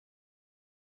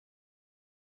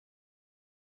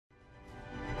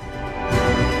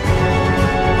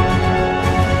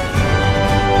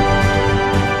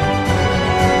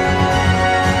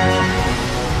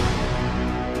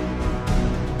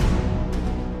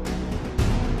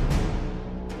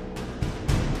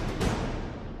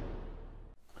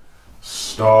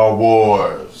Star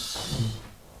Wars.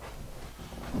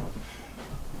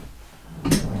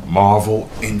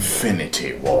 Marvel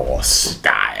Infinity War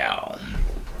style.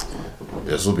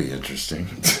 This will be interesting.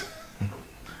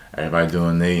 Everybody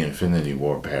doing the Infinity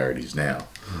War parodies now.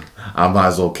 I might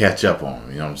as well catch up on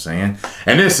them, you know what I'm saying?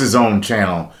 And this is on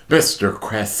channel Mr.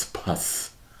 Crespus.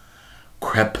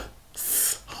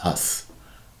 Crepshus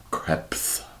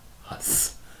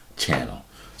channel.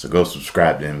 So go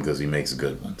subscribe to him because he makes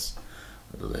good ones.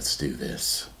 Let's do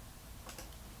this.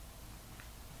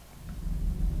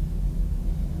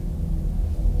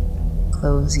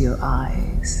 Close your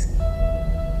eyes.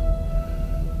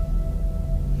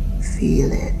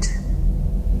 Feel it.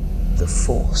 The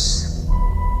Force.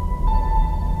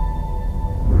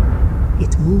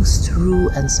 It moves through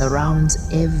and surrounds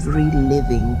every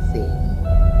living thing.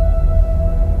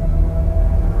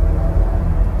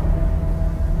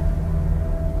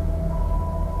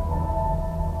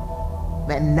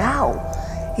 And now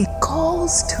it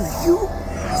calls to you.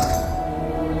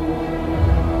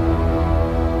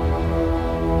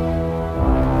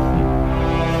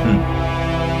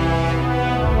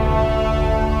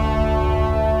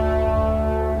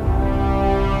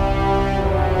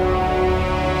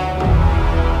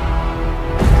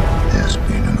 There's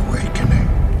been an awakening.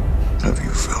 Have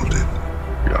you felt it?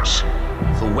 Yes.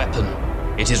 The weapon.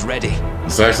 It is ready.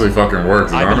 This actually fucking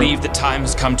works. I believe the time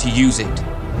has come to use it.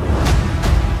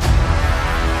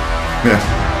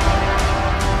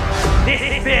 This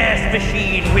fierce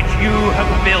machine which you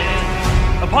have built,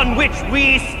 upon which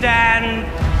we stand,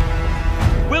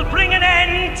 will bring an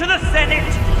end to the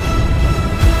Senate.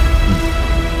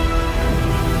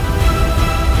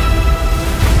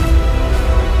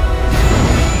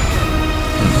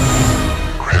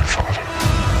 Grandfather,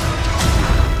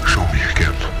 show me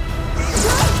again.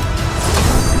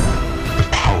 The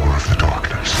power of the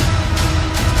darkness.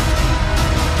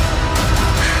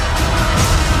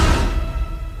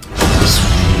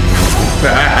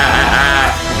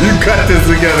 You cut this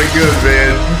together good,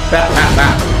 man.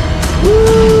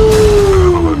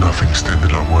 I'll let nothing stand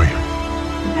in our way.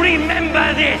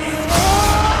 Remember this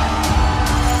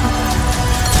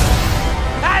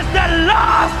as the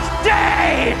last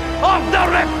day of the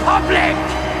Republic.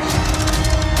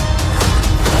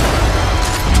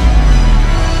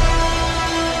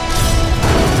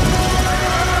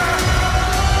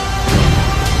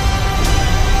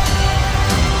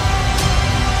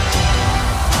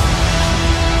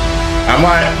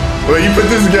 Well, you put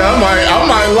this together, I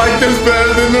might like this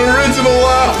better than the original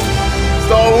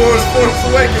Star Wars Force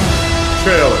Awakens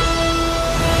trailer.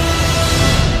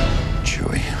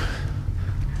 Chewie,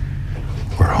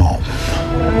 we're home.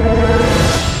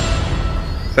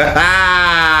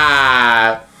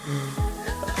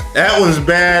 That was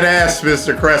badass,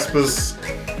 Mr. Crespus.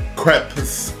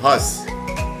 Crepshus,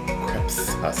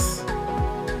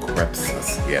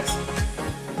 yes.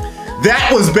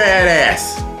 That was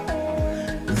badass.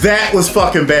 That was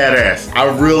fucking badass. I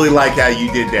really like how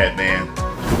you did that, man.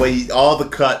 The way all the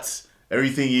cuts,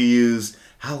 everything you used.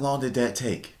 How long did that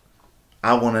take?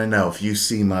 I want to know. If you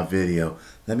see my video,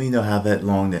 let me know how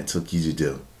long that took you to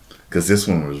do. Because this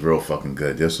one was real fucking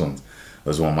good. This one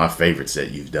was one of my favorites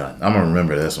that you've done. I'm going to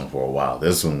remember this one for a while.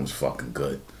 This one was fucking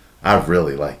good. I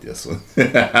really like this one.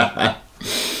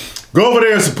 Go over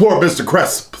there and support Mr.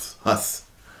 Crepshus.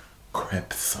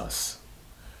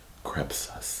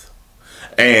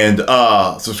 And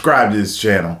subscribe to this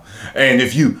channel. And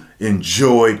if you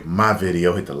enjoyed my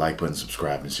video, hit the like button,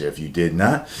 subscribe, and share. If you did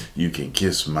not, you can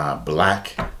kiss my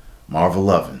black Marvel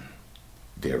loving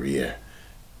derriere.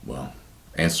 Well,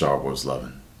 and Star Wars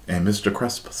loving. And Mr.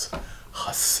 Crespus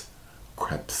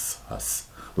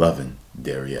loving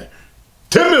derriere.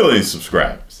 10 million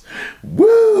subscribers.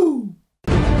 Woo!